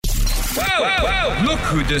Whoa! Look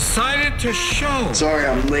who decided to show. Sorry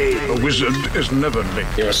I'm late. A wizard is never late.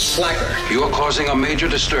 You're a slacker. You're causing a major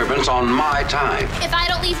disturbance on my time. If I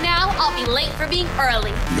don't leave now, I'll be late for being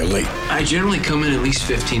early. You're late. I generally come in at least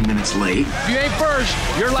 15 minutes late. If you ain't first,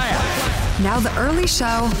 you're last. Now the early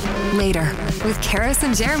show, later, with Charis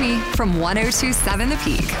and Jeremy from 102.7 The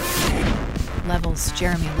Peak. Levels,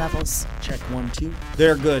 Jeremy, levels. Check 1, 2.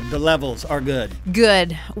 They're good. The levels are good.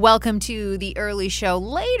 Good. Welcome to the Early Show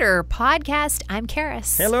Later podcast. I'm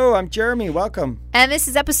Charis. Hello, I'm Jeremy. Welcome. And this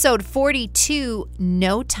is episode 42,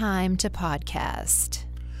 No Time to Podcast.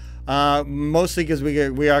 Mostly because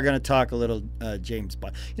we are going to talk a little James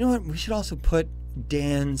Bond. You know what? We should also put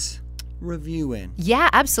Dan's review in.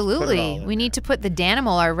 Yeah, absolutely. We need to put the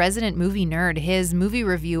Danimal, our resident movie nerd, his movie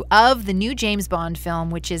review of the new James Bond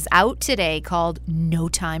film, which is out today, called No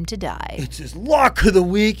Time to Die. It's his lock of the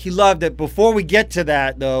week. He loved it. Before we get to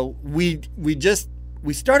that, though, we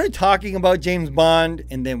started talking about James Bond,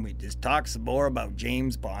 and then we just talked some more about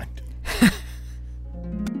James Bond.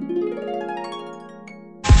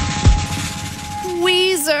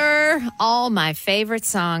 Weezer, all my favorite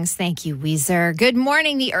songs. Thank you, Weezer. Good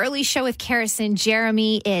morning, the Early Show with Charis and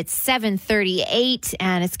Jeremy. It's 7:38,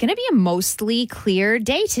 and it's going to be a mostly clear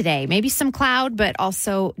day today. Maybe some cloud, but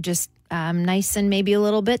also just nice and maybe a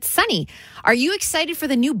little bit sunny. Are you excited for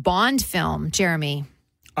the new Bond film, Jeremy?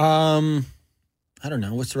 I don't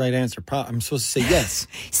know. What's the right answer? I'm supposed to say yes.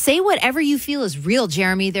 Say whatever you feel is real,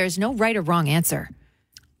 Jeremy. There's no right or wrong answer.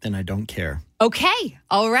 Then I don't care. Okay.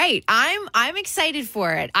 All right. I'm excited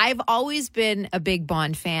for it. I've always been a big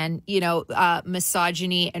Bond fan,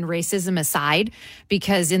 misogyny and racism aside,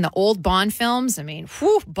 because in the old Bond films, I mean,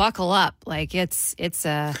 buckle up. Like it's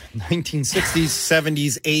a 1960s,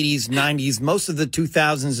 70s, 80s, 90s, most of the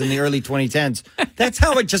 2000s and the early 2010s. That's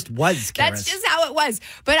how it just was, Charis. That's just how it was.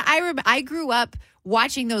 But I grew up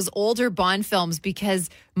watching those older Bond films because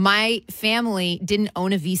my family didn't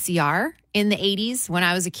own a VCR. In the 80s, when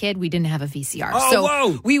I was a kid, we didn't have a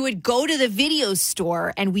VCR. We would go to the video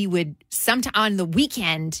store and we would, sometime on the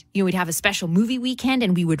weekend, we'd have a special movie weekend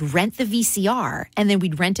and we would rent the VCR and then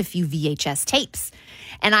we'd rent a few VHS tapes.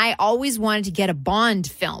 And I always wanted to get a Bond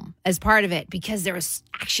film as part of it because there was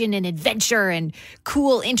action and adventure and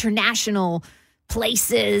cool international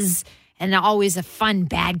places and always a fun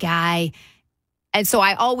bad guy. And so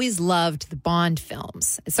I always loved the Bond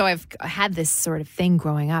films. So I've had this sort of thing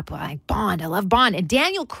growing up. Like, Bond, I love Bond. And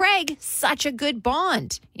Daniel Craig, such a good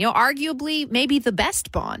Bond. Arguably maybe the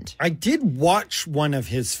best Bond. I did watch one of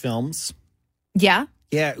his films. Yeah?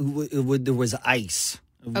 Yeah, there was ice.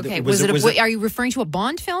 Okay, are you referring to a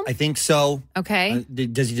Bond film? I think so. Okay.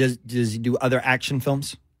 Does he do other action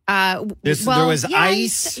films? There was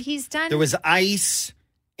ice. He's done. There was ice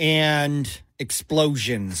and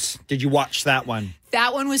explosions. Did you watch that one?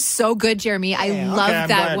 That one was so good, Jeremy. I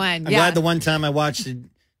loved that one. I'm glad the one time I watched a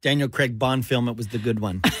Daniel Craig Bond film, it was the good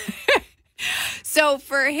one. So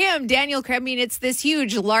for him, Daniel Craig, it's this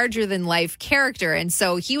huge, larger-than-life character. And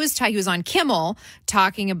so he was on Kimmel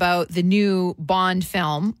talking about the new Bond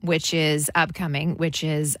film, which is upcoming, which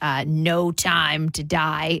is No Time to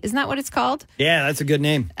Die. Isn't that what it's called? Yeah, that's a good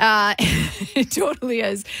name. It totally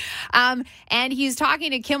is. And he's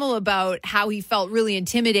talking to Kimmel about how he felt really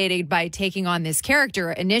intimidated by taking on this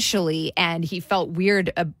character initially. And he felt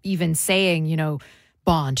weird even saying,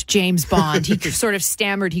 Bond, James Bond. He sort of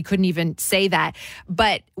stammered. He couldn't even say that.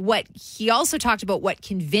 But what he also talked about what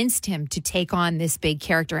convinced him to take on this big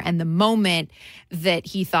character and the moment that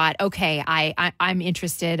he thought, okay, I'm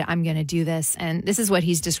interested. I'm going to do this. And this is what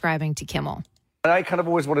he's describing to Kimmel. I kind of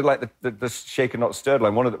always wanted like the shaken, not stirred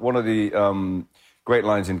line. One of the great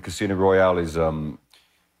lines in Casino Royale is,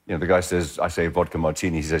 the guy says, I say vodka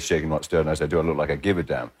martini, he says shaken, not stirred, and I say, do I look like I give a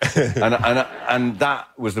damn? and that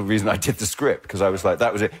was the reason I did the script, because I was like,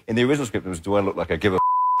 that was it. In the original script, it was, do I look like I give a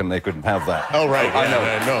and they couldn't have that. Oh, right. I know.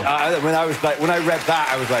 No. When I read that,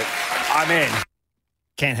 I was like, I'm in.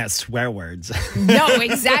 Can't have swear words. No,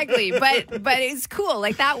 exactly. But it's cool.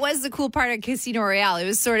 Like, that was the cool part of Casino Royale. He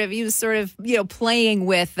was sort of, playing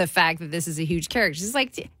with the fact that this is a huge character. He's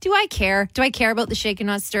like, do I care? Do I care about the shaken,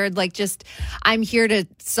 not stirred? Like, just, I'm here to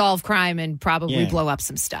solve crime and probably blow up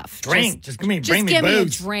some stuff. Bring me a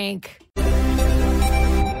drink.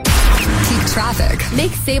 Peak traffic.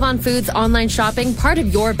 Make Save on Foods online shopping part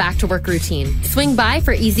of your back-to-work routine. Swing by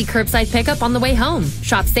for easy curbside pickup on the way home.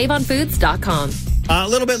 Shop saveonfoods.com. A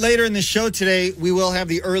little bit later in the show today, we will have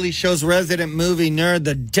the Early Show's resident movie nerd,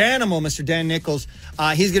 the Danimal, Mr. Dan Nichols.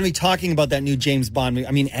 He's going to be talking about that new James Bond movie.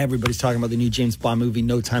 I mean, everybody's talking about the new James Bond movie,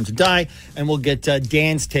 No Time to Die, and we'll get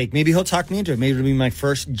Dan's take. Maybe he'll talk me into it. Maybe it'll be my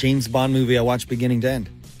first James Bond movie I watch beginning to end.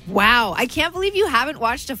 Wow. I can't believe you haven't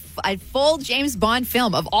watched a full James Bond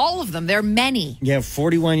film. Of all of them, there are many. Yeah,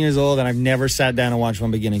 41 years old, and I've never sat down and watched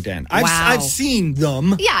one beginning to end. I've seen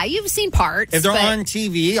them. Yeah, you've seen parts. If they're on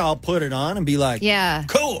TV, I'll put it on and be like, yeah,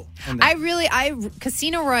 cool.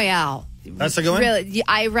 Casino Royale. That's a good one? Really,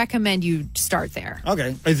 I recommend you start there.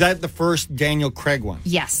 Okay. Is that the first Daniel Craig one?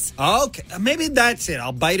 Yes. Okay. Maybe that's it.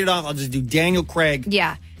 I'll bite it off. I'll just do Daniel Craig.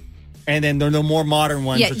 Yeah. And then there are the more modern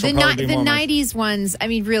ones. Yeah, which the will probably be more 90s ones, I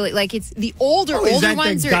mean, really, like, it's the older is that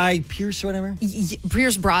ones. The Guy Pearce or whatever?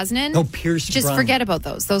 Pierce Brosnan? No, Pierce Just Brosnan. forget about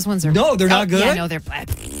those. Those ones are... No, they're not good? Yeah, no, they're...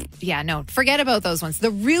 Yeah, no, forget about those ones.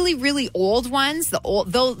 The really, really old ones,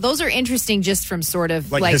 those are interesting just from sort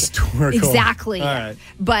of like historical. Exactly. All right.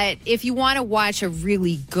 But if you want to watch a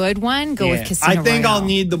really good one, go with Casino I think Royale. I'll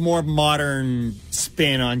need the more modern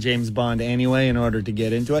spin on James Bond anyway in order to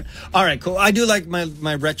get into it. All right, cool. I do like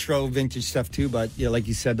my retro vintage stuff too, but yeah, like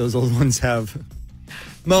you said, those old ones have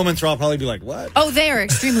moments where I'll probably be like, what? Oh, they are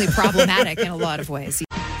extremely problematic in a lot of ways.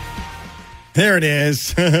 There it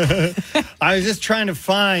is. I was just trying to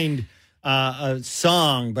find a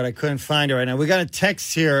song, but I couldn't find it right now. We got a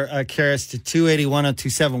text here, Charis, to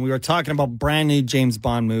 280-1027. We were talking about brand new James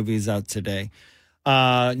Bond movies out today.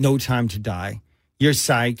 No Time to Die. You're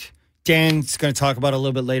psyched. Dan's going to talk about it a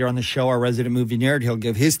little bit later on the show, our resident movie nerd. He'll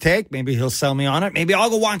give his take. Maybe he'll sell me on it. Maybe I'll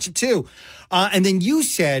go watch it too. And then you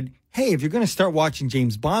said, hey, if you're going to start watching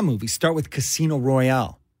James Bond movies, start with Casino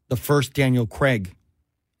Royale, the first Daniel Craig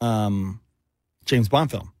James Bond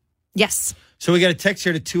film. Yes. So we got a text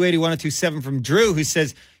here to 280-1027 from Drew who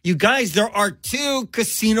says, you guys, there are 2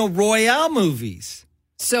 Casino Royale movies.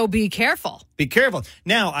 So be careful. Be careful.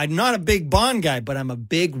 Now, I'm not a big Bond guy, but I'm a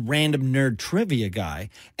big random nerd trivia guy.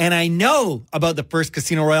 And I know about the first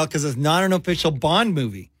Casino Royale because it's not an official Bond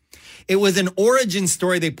movie. It was an origin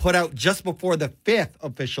story they put out just before the 5th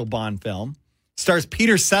official Bond film. Stars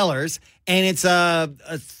Peter Sellers, and it's a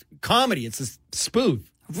comedy. It's a spoof.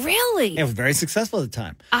 Really? It was very successful at the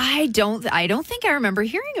time. I don't think I remember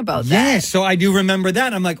hearing about that. Yes, so I do remember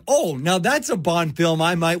that. I'm like, oh, now that's a Bond film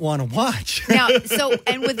I might want to watch. Now,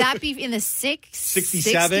 and would that be in the 67?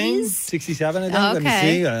 60s? 67, I think. Okay. Let me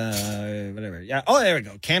see. Whatever. Yeah. Oh, there we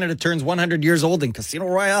go. Canada turns 100 years old and Casino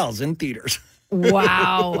Royale's in theaters.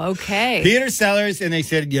 Wow. Okay. Peter Sellers, and they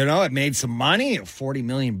said, it made some money, $40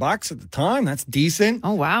 million at the time. That's decent.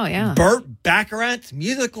 Oh, wow. Yeah. Burt Bacharach's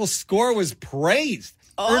musical score was praised,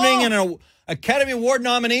 earning an Academy Award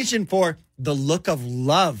nomination for The Look of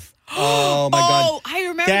Love. Oh, my God. Oh, I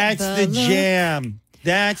remember. That's the jam.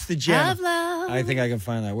 That's the jam. Of love. I think I can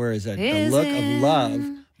find that. Where is that? The Is Look of Love.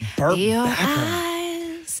 Burt your Bacharach.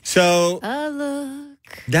 eyes. So A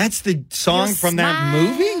look. that's the song Your from that smile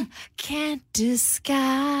movie? Can't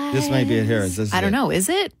disguise. This might be it here. Is this I don't it? know. Is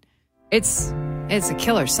it? It's a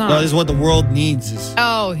killer song. No, this is what the world needs. Is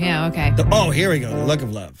Oh, yeah. Okay. here we go. The Look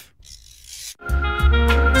of Love. You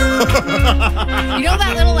know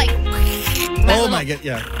that little Oh my God,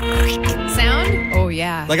 yeah. sound? Oh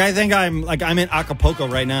yeah. Like I think I'm in Acapulco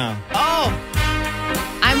right now. Oh,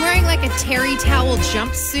 I'm wearing like a terry towel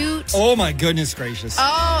jumpsuit. Oh my goodness gracious.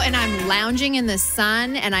 Oh, and I'm lounging in the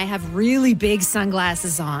sun, and I have really big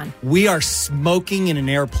sunglasses on. We are smoking in an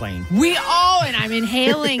airplane. And I'm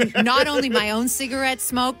inhaling not only my own cigarette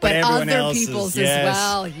smoke, but everyone other else's, people's yes. as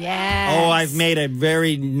well. Yes. Oh, I've made a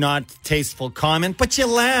very not tasteful comment, but you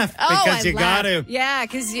laugh because you got to. Yeah,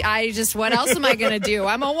 because what else am I going to do?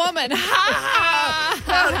 I'm a woman.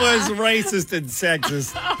 That was racist and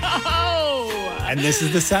sexist. Oh. And this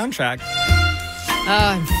is the soundtrack. Oh,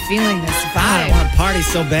 I'm feeling this I vibe. want to party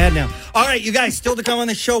so bad now. All right, you guys, still to come on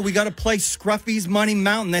the show, we got to play Scruffy's Money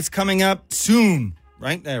Mountain. That's coming up soon.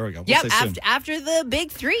 Right? There we go. We'll Yep, say soon. after the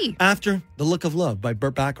big 3. After The Look of Love by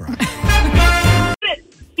Burt Bacharach. Keep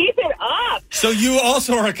it up. So you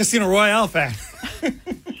also are a Casino Royale fan.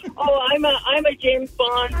 Oh, I'm a James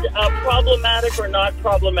Bond problematic or not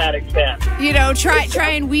problematic fan. Try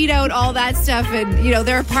and weed out all that stuff, and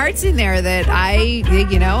there are parts in there that I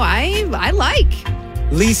like.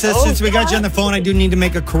 Lisa, since we got you on the phone, I do need to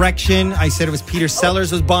make a correction. I said it was Peter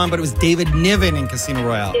Sellers was Bond, but it was David Niven in Casino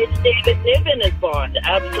Royale. It's David Niven as Bond,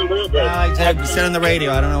 absolutely. I said on the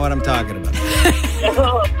radio. I don't know what I'm talking about.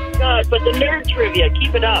 Oh, God, but the nerd trivia,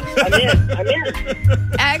 keep it up. I'm in.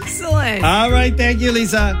 Excellent. All right, thank you,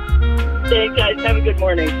 Lisa. Thanks, guys. Have a good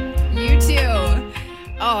morning. You too.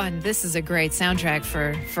 Oh, and this is a great soundtrack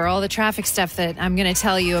for all the traffic stuff that I'm going to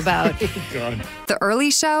tell you about. God. The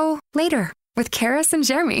Early Show, later, with Charis and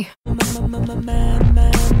Jeremy.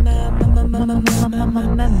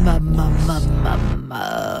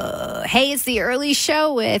 Hey, it's the early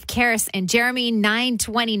show with Charis and Jeremy,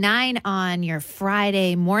 9:29 on your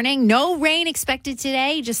Friday morning. No rain expected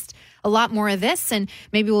today, just a lot more of this, and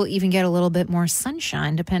maybe we'll even get a little bit more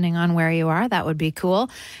sunshine depending on where you are. That would be cool.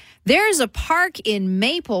 There's a park in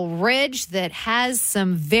Maple Ridge that has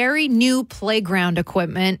some very new playground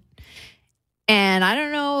equipment. And I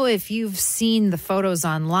don't know if you've seen the photos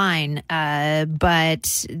online,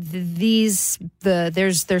 but there's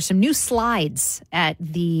some new slides at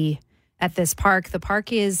this park. The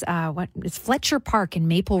park is it's Fletcher Park in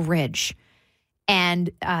Maple Ridge, and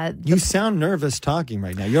you sound nervous talking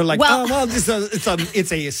right now. You're like, it's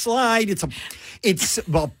a slide. It's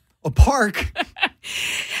a park.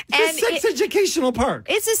 It's a sex educational park.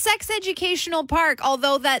 It's a sex educational park,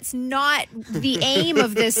 although that's not the aim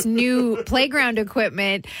of this new playground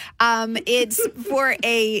equipment. It's for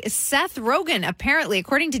a Seth Rogen, apparently.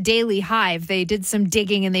 According to Daily Hive, they did some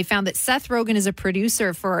digging and they found that Seth Rogen is a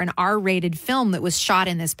producer for an R-rated film that was shot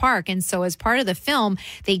in this park. And so as part of the film,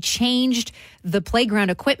 they changed the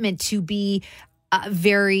playground equipment to be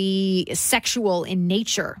very sexual in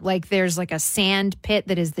nature. Like there's like a sand pit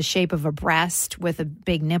that is the shape of a breast with a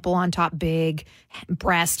big nipple on top, big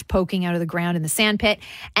breast poking out of the ground in the sand pit.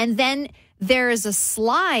 And then there is a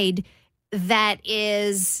slide that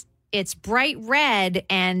it's bright red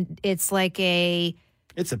and it's like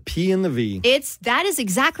it's a P in the V. That is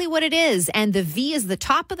exactly what it is. And the V is the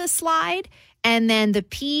top of the slide and then the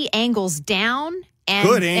P angles down.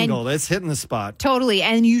 Good angle. That's hitting the spot. Totally.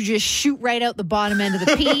 And you just shoot right out the bottom end of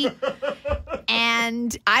the P.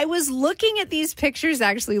 And I was looking at these pictures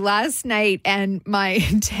actually last night, and my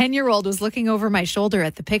 10-year-old was looking over my shoulder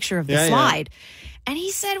at the picture of the slide. Yeah. And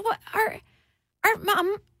he said, "What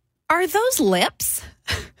Mom, are those lips?"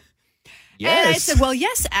 Yes. And I said, "Well,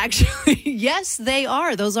 yes, actually. Yes, they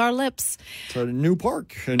are. Those are lips." It's a new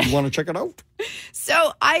park, and you want to check it out?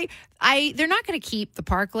 So they're not going to keep the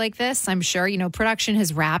park like this, I'm sure. You know, production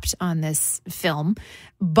has wrapped on this film,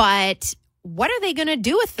 but what are they going to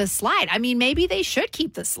do with the slide? I mean, maybe they should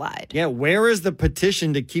keep the slide. Yeah, where is the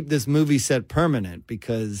petition to keep this movie set permanent?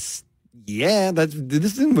 Because,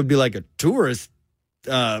 this thing would be like a tourist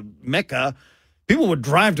mecca. People would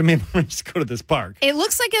drive to Maple Ridge to go to this park. It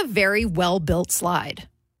looks like a very well-built slide.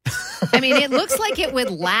 I mean, it looks like it would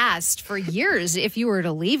last for years if you were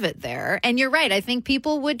to leave it there. And you're right. I think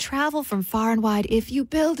people would travel from far and wide if you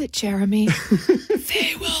build it, Jeremy.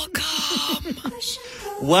 They will come.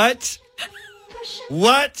 What?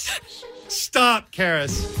 Stop,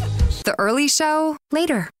 Charis. The early show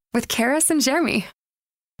later with Charis and Jeremy.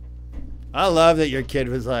 I love that your kid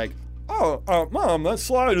was like, Mom, that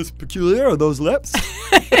slide is peculiar. Are those lips?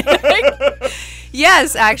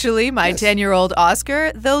 Yes, actually, my 10-year-old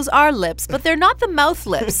Oscar, those are lips, but they're not the mouth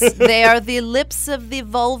lips. They are the lips of the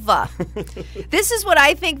vulva. This is what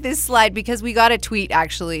I think this slide, because we got a tweet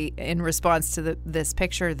actually in response to this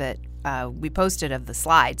picture that we posted of the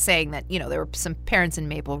slide saying that, there were some parents in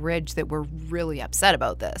Maple Ridge that were really upset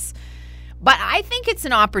about this. But I think it's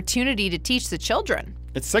an opportunity to teach the children.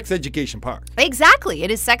 It's Sex Education Park. Exactly.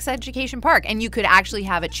 It is Sex Education Park. And you could actually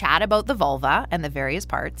have a chat about the vulva and the various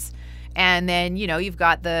parts. And then, you've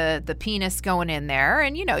got the penis going in there.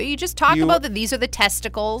 And, you just talk about that these are the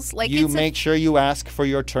testicles. Like you make sure you ask for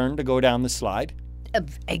your turn to go down the slide.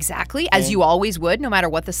 Exactly. As you always would, no matter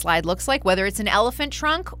what the slide looks like, whether it's an elephant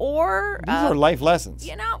trunk or... These are life lessons.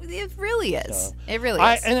 It really is. So, it really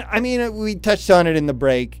is. I mean, we touched on it in the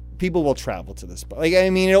break. People will travel to this.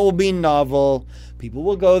 It will be novel. People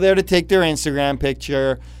will go there to take their Instagram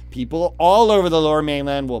picture. People all over the Lower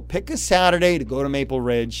Mainland will pick a Saturday to go to Maple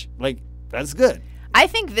Ridge. That's good. I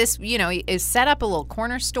think this, is set up a little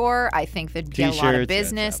corner store. I think they'd get a lot of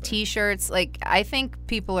business, T-shirts. I think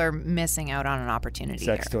people are missing out on an opportunity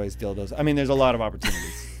Sex toys, dildos. I mean, there's a lot of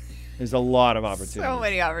opportunities. There's a lot of opportunities. So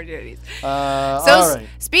many opportunities. All right.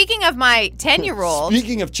 Speaking of my 10-year-old.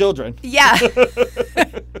 Speaking of children. Yeah.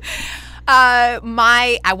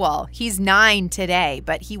 He's 9 today,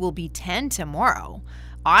 but he will be 10 tomorrow.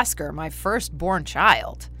 Oscar, my firstborn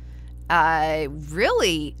child.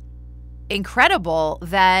 Really incredible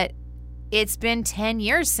that it's been 10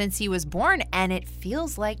 years since he was born, and it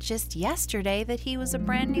feels like just yesterday that he was a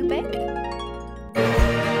brand new baby.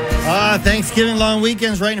 Thanksgiving long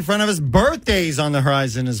weekend's right in front of us. Birthdays on the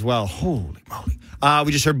horizon as well. Holy moly.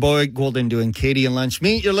 We just heard Boy Golden doing Katie and Lunch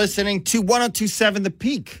Meat. You're listening to 102.7 The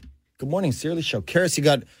Peak. Good morning, Serially Show. Charis, you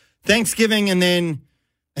got Thanksgiving and then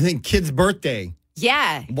kid's birthday.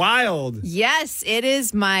 Yeah. Wild. Yes, it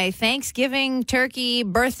is my Thanksgiving turkey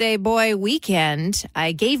birthday boy weekend.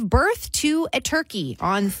 I gave birth to a turkey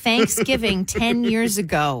on Thanksgiving 10 years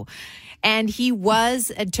ago. And he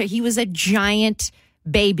was a giant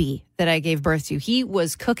baby that I gave birth to. He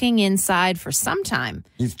was cooking inside for some time.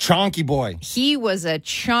 He's chonky boy. He was a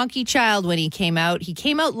chonky child when he came out. He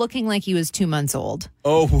came out looking like he was 2 months old.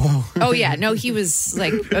 Oh, whoa. Oh, yeah. No, he was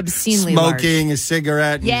like obscenely smoking large. a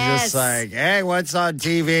cigarette. And Yes. He's just like, hey, what's on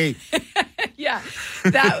TV? Yeah,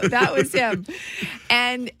 that was him.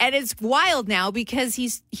 And it's wild now because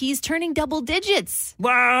he's turning double digits.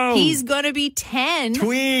 Wow. He's going to be 10.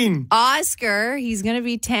 Tween. Oscar, he's going to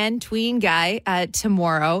be 10, tween guy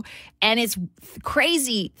tomorrow. And it's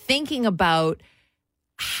crazy thinking about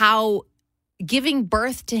how giving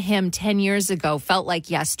birth to him 10 years ago felt like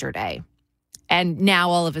yesterday. And now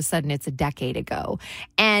all of a sudden it's a decade ago.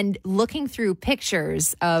 And looking through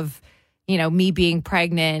pictures of, me being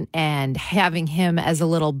pregnant and having him as a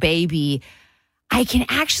little baby, I can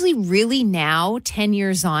actually really now, 10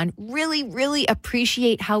 years on, really, really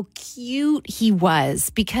appreciate how cute he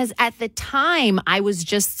was. Because at the time, I was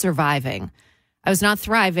just surviving. I was not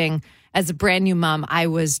thriving. As a brand new mom, I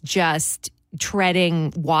was just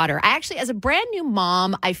treading water. I actually, as a brand new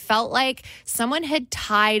mom, I felt like someone had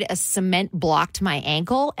tied a cement block to my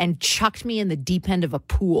ankle and chucked me in the deep end of a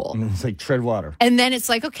pool. And it's like tread water. And then it's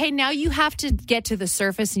like, okay, now you have to get to the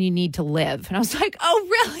surface and you need to live. And I was like, oh,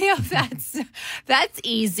 really? Oh, that's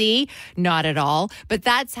easy. Not at all. But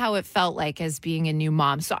that's how it felt like as being a new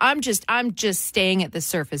mom. So I'm just staying at the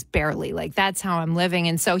surface barely. Like that's how I'm living.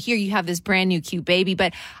 And so here you have this brand new cute baby,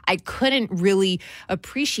 but I couldn't really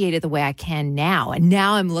appreciate it the way I can now. And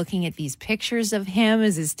now I'm looking at these pictures of him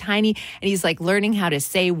as his tiny, and he's like learning how to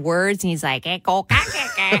say words, and he's like, and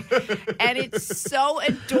it's so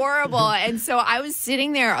adorable. And so I was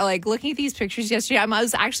sitting there like looking at these pictures yesterday. I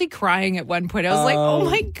was actually crying at one point. I was like, oh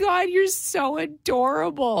my God, you're so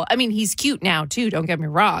adorable. I mean, he's cute now too. Don't get me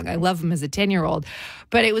wrong. I love him as a 10-year-old.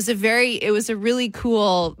 But it was a really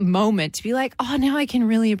cool moment to be like, oh, now I can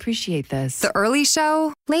really appreciate this. The Early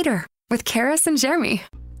Show later with Charis and Jeremy.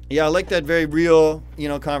 Yeah, I like that very real,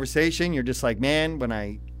 conversation. You're just like, man, when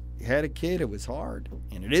I had a kid, it was hard.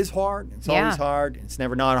 And it is hard. It's always hard. It's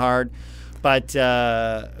never not hard. But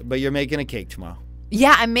you're making a cake tomorrow.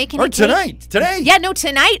 Yeah, I'm making a cake. Today. Yeah, no,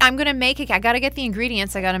 tonight I'm going to make it. I got to get the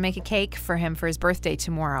ingredients. I got to make a cake for him for his birthday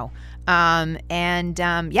tomorrow. Parenting,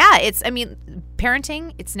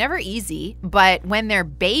 it's never easy, but when they're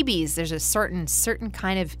babies, there's a certain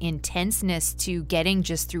kind of intenseness to getting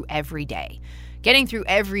just through every day. Getting through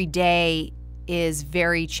every day is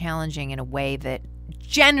very challenging in a way that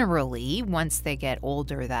generally, once they get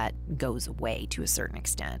older, that goes away to a certain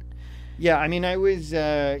extent. Yeah, I mean, I was,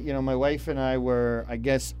 my wife and I were, I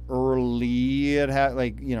guess, early at,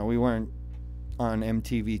 we weren't on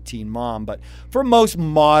MTV Teen Mom, but for most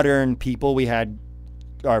modern people, we had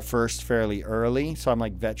our first fairly early. So I'm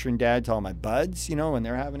like veteran dad to all my buds, when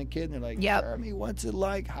they're having a kid. And they're like, yep. Jeremy, what's it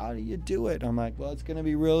like? How do you do it? I'm like, well, it's going to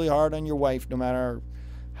be really hard on your wife, no matter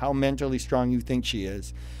how mentally strong you think she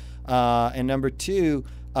is. And number two,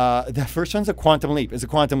 the first one's a quantum leap. It's a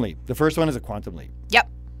quantum leap. The first one is a quantum leap. Yep.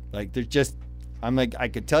 Like, I'm like, I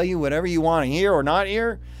could tell you whatever you want to hear or not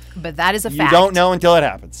hear. But that is a fact. You don't know until it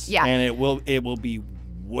happens. Yeah. And it will be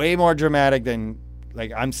way more dramatic than,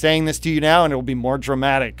 like, I'm saying this to you now, and it will be more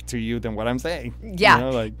dramatic to you than what I'm saying.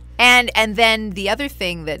 Yeah. And then the other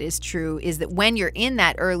thing that is true is that when you're in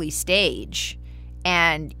that early stage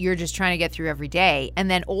and you're just trying to get through every day,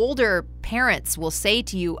 and then older parents will say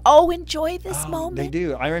to you, oh, enjoy this moment. They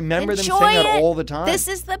do. I remember them Enjoy saying that it. all the time. This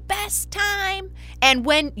is the best time. And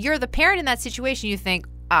when you're the parent in that situation, you think,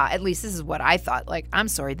 at least this is what I thought. Like, I'm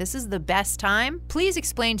sorry, this is the best time? Please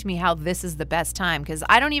explain to me how this is the best time, because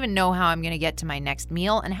I don't even know how I'm going to get to my next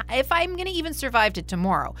meal and if I'm going to even survive to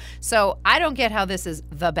tomorrow. So I don't get how this is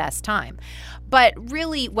the best time. But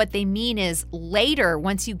really what they mean is later,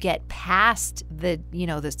 once you get past the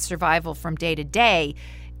survival from day to day,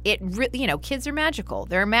 kids are magical.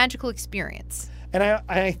 They're a magical experience. And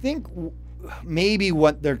I think maybe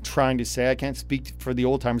what they're trying to say, I can't speak for the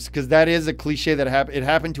old timers, because that is a cliche that it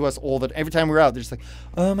happened to us all. Every time we're out, they're just like,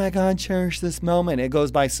 oh my God, cherish this moment. It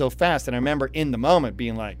goes by so fast. And I remember in the moment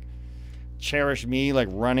being like, cherish me, like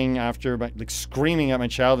running after, like screaming at my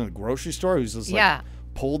child in the grocery store who's just like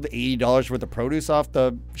pulled $80 worth of produce off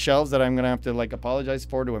the shelves that I'm going to have to like apologize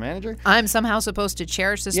for to a manager. I'm somehow supposed to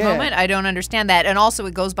cherish this moment. I don't understand that. And also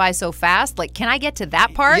it goes by so fast. Like, can I get to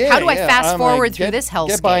that part? How do I fast forward through this hellscape?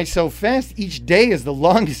 Get by so fast. Each day is the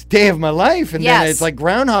longest day of my life. And then it's like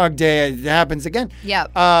Groundhog Day. It happens again. Yeah.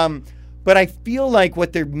 But I feel like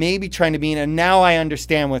what they're maybe trying to mean, and now I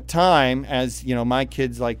understand with time, as my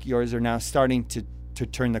kids like yours are now starting to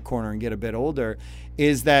turn the corner and get a bit older,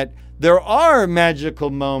 is that there are magical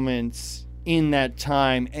moments in that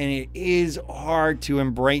time, and it is hard to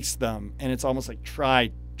embrace them, and it's almost like try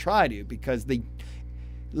to, because they,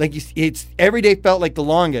 like it's every day felt like the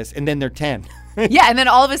longest, and then they're 10. Yeah, and then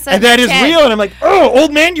all of a sudden and that is 10. real, and I'm like, oh,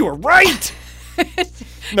 old man, you were right.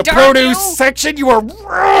 In the produce section, you were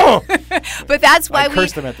wrong. But that's why I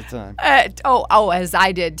cursed them at the time. As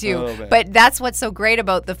I did too. But that's what's so great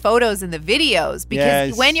about the photos and the videos,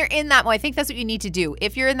 because when you're in that, I think that's what you need to do.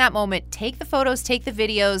 If you're in that moment, take the photos, take the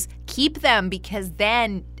videos, keep them, because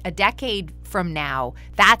then a decade from now,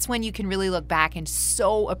 that's when you can really look back and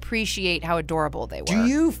so appreciate how adorable they were. Do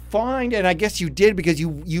you find, and I guess you did, because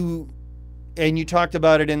you talked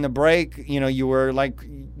about it in the break, you were like,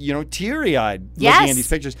 teary-eyed looking at these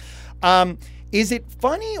pictures. Is it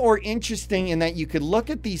funny or interesting in that you could look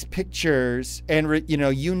at these pictures and,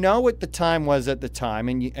 what the time was at the time,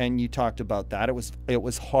 and you talked about that. It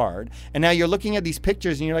was hard. And now you're looking at these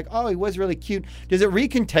pictures and you're like, oh, he was really cute. Does it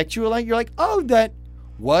recontextualize? You're like, oh, that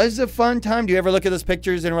was a fun time. Do you ever look at those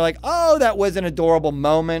pictures and we're like, oh, that was an adorable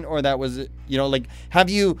moment, or that was, have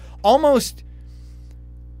you almost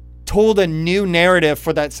told a new narrative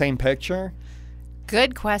for that same picture?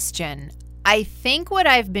 Good question. I think what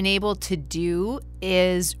I've been able to do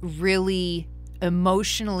is really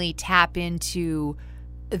emotionally tap into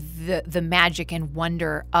the magic and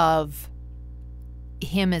wonder of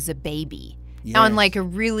him as a baby. Yes. On like a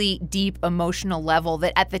really deep emotional level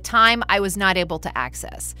that at the time I was not able to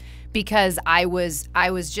access, because I was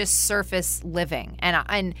just surface living,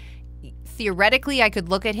 and theoretically I could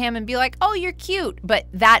look at him and be like, oh, you're cute. But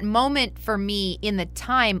that moment for me in the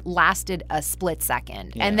time lasted a split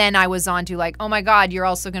second. Yeah. And then I was on to like, oh my God, you're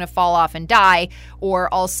also going to fall off and die.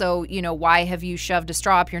 Or also, why have you shoved a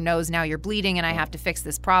straw up your nose? Now you're bleeding and I have to fix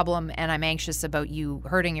this problem. And I'm anxious about you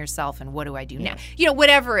hurting yourself. And what do I do now?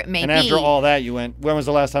 Whatever it may be. And after all that, you went, when was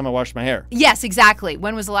the last time I washed my hair? Yes, exactly.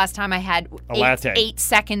 When was the last time I had 8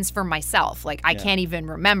 seconds for myself? Like, I can't even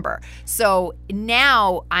remember. So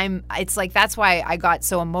now it's like, that's why I got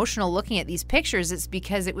so emotional looking at these pictures. It's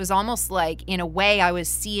because it was almost like, in a way, I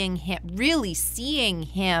was really seeing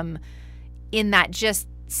him in that just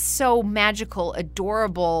so magical,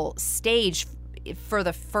 adorable stage for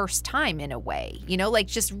the first time, in a way, like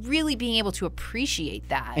just really being able to appreciate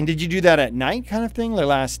that. And did you do that at night kind of thing? Like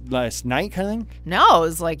last night kind of thing? No, it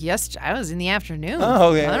was like, I was in the afternoon.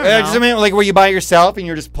 Oh, okay. I don't know. Like, were you by yourself and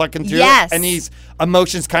you're just plucking through it? And these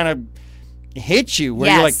emotions kind of hit you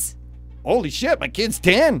where you're like, holy shit, my kid's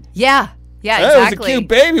 10. Yeah, exactly. That was a cute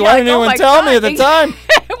baby. Why didn't anyone tell me at the time?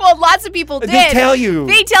 Well, lots of people did. They tell you.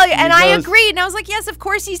 And I agreed. And I was like, yes, of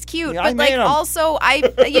course he's cute. Yeah, but like, also,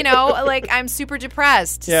 like, I'm super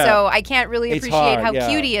depressed. Yeah. So I can't really appreciate how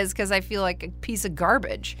cute he is, because I feel like a piece of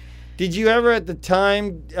garbage. Did you ever at the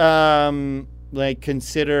time,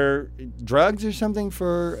 consider drugs or something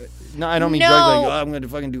for... No, I don't mean drugs like, I'm going to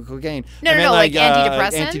fucking do cocaine. No, like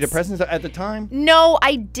antidepressants? Antidepressants at the time? No,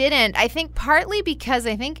 I didn't. I think partly because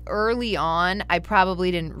I think early on I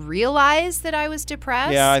probably didn't realize that I was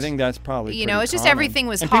depressed. Yeah, I think that's probably it's just common. everything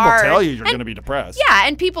was and hard. And people tell you you're going to be depressed. Yeah,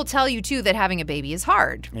 and people tell you, too, that having a baby is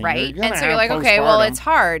hard, right? And so you're like, okay, well, it's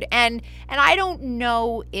hard. And I don't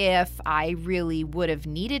know if I really would have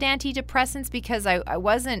needed antidepressants, because I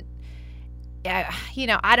wasn't...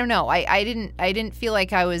 I don't know. I didn't feel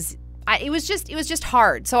like I was. It was just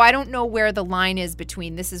hard. So I don't know where the line is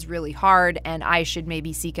between this is really hard and I should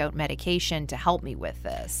maybe seek out medication to help me with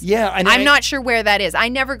this. Yeah, I'm not sure where that is. I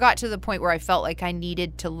never got to the point where I felt like I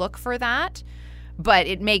needed to look for that, but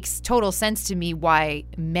it makes total sense to me why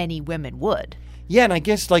many women would. Yeah, and I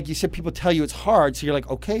guess like you said, people tell you it's hard, so you're like,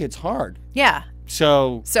 okay, it's hard. Yeah.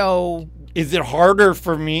 So is it harder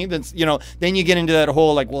for me? That's then you get into that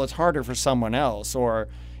whole like, well, it's harder for someone else, or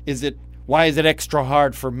why is it extra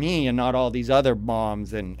hard for me and not all these other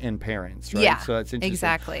moms and parents, right? Yeah, so that's interesting.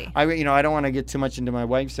 Exactly. I don't want to get too much into my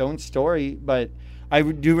wife's own story, but I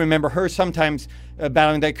do remember her sometimes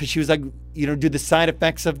battling that because she was like, do the side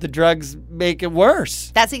effects of the drugs make it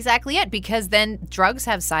worse? That's exactly it, because then drugs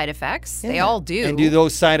have side effects. Yeah. They all do. And do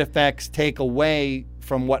those side effects take away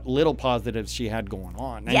from what little positives she had going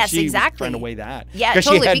on? And yes, she exactly. was trying to weigh that. Yeah,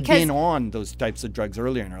 totally. Because she had been because on those types of drugs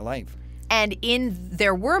earlier in her life. And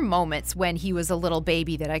there were moments when he was a little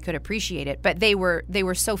baby that I could appreciate it, but they were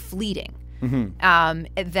so fleeting.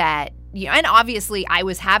 Mm-hmm. That and obviously I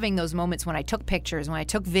was having those moments when I took pictures, when I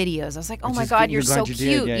took videos. I was like, oh my God, you're so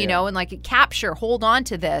cute, and like capture, hold on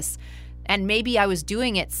to this. And maybe I was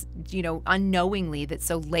doing it, unknowingly, that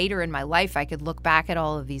so later in my life I could look back at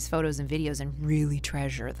all of these photos and videos and really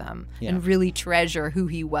treasure them and really treasure who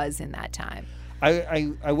he was in that time.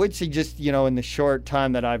 I would say just, in the short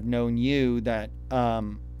time that I've known you that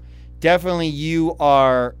definitely you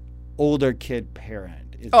are older kid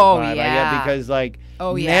parent. Is the Oh, vibe I yeah. get, because like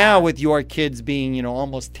now with your kids being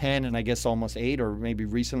almost 10 and I guess almost 8 or maybe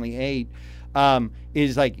recently 8.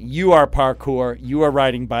 Is like you are parkour, you are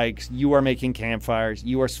riding bikes, you are making campfires,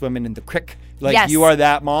 you are swimming in the creek. Like Yes. you are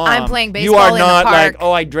that mom. I'm playing You baseball are in the not like,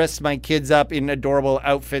 park. I dress my kids up in adorable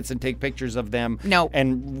outfits and take pictures of them. No.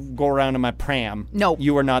 And go around in my pram. No.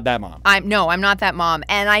 You are not that mom. I'm not that mom.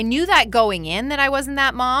 And I knew that going in that I wasn't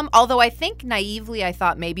that mom. Although I think naively I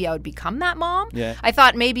thought maybe I would become that mom. Yeah. I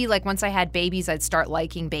thought maybe like once I had babies I'd start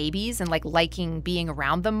liking babies and like liking being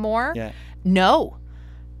around them more. Yeah.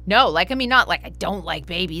 No, like, I mean, not like I don't like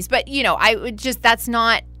babies, but I would just, that's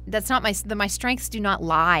not my strengths do not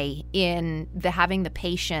lie in having the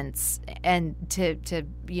patience and to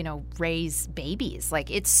raise babies. Like,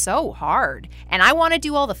 it's so hard, and I want to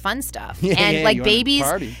do all the fun stuff. And like you wanna babies,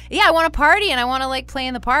 party. I want to party and I want to like play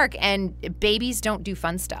in the park. And babies don't do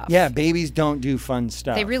fun stuff. Yeah, babies don't do fun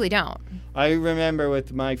stuff. They really don't. I remember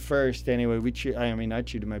with my first, anyway, I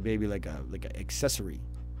treated my baby like a accessory.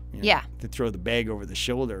 Yeah. To throw the bag over the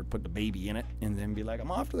shoulder, put the baby in it, and then be like,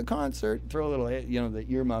 I'm off to the concert. Throw a little, the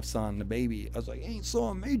earmuffs on the baby. I was like, ain't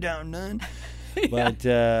slowing me down none. But,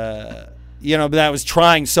 but I was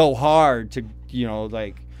trying so hard to,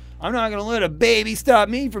 like, I'm not going to let a baby stop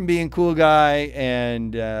me from being a cool guy.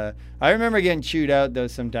 And I remember getting chewed out, though,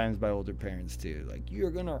 sometimes by older parents, too. Like,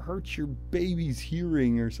 you're going to hurt your baby's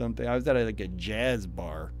hearing or something. I was at, like, a jazz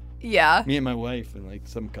bar. Yeah. Me and my wife, and, like,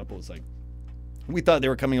 some couple was like, we thought they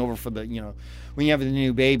were coming over for the, when you have the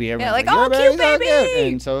new baby. Everyone's like, "Your oh, cute baby's all baby!" cute."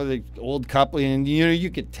 And so the old couple, and, you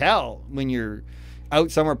could tell when you're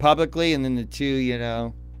out somewhere publicly, and then the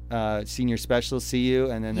two, senior specialists see you,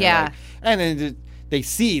 and then they're like, and then they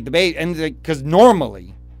see the baby, and because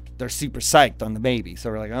normally they're super psyched on the baby. So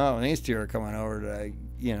we're like, oh, these two are coming over to,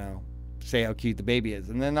 say how cute the baby is.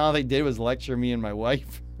 And then all they did was lecture me and my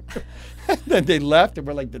wife. Then they left, and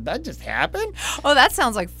we're like, did that just happen? Oh, that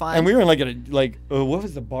sounds like fun. And we were like what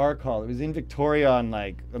was the bar called? It was in Victoria on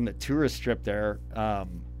the tourist strip there,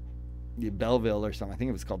 Belleville or something. I think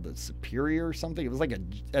it was called the Superior or something. It was like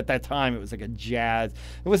at that time it was like a jazz.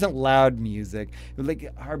 It wasn't loud music. It was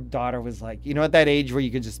like our daughter was like, at that age where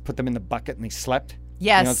you could just put them in the bucket and they slept.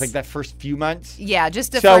 Yes. It's like that first few months. Yeah,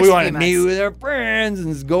 just the so first we wanted few to meet months. with our friends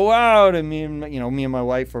and just go out. And me and my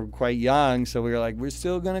wife were quite young, so we were like, we're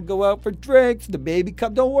still gonna go out for drinks. The baby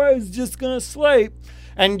cup, don't worry, it's just gonna sleep.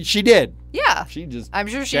 And she did. Yeah. She just. I'm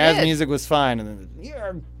sure she jazz did. music was fine, and then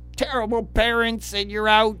you're terrible parents, and you're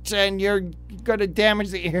out, and you're gonna damage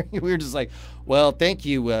the ear. We were just like, well, thank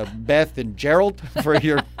you, Beth and Gerald, for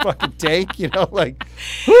your fucking take.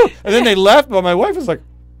 Whew. And then they left, but my wife was like,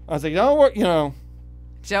 I was like,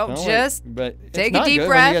 Don't just but take it's not a deep good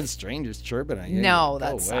breath. When you got strangers chirping at you. No, Go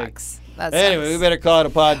that away. sucks. That Anyway, sucks. we better call it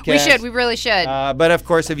a podcast. We should. We really should. But of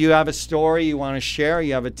course, if you have a story you want to share,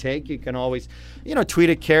 you have a take, you can always,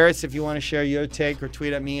 tweet at Charis if you want to share your take, or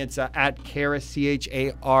tweet at me. It's at Charis,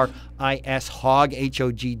 Charis, Hogg, Hogg.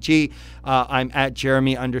 I'm at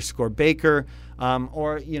Jeremy_Baker.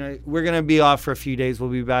 Or, we're going to be off for a few days.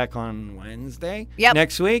 We'll be back on Wednesday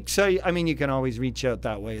next week. So, you can always reach out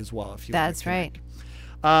that way as well if you want. That's right.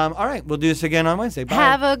 All right. We'll do this again on Wednesday. Bye.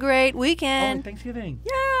 Have a great Oh, weekend. Thanksgiving.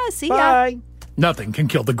 Yeah, see ya. Bye. Nothing can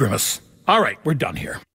kill the grimace. All right, we're done here.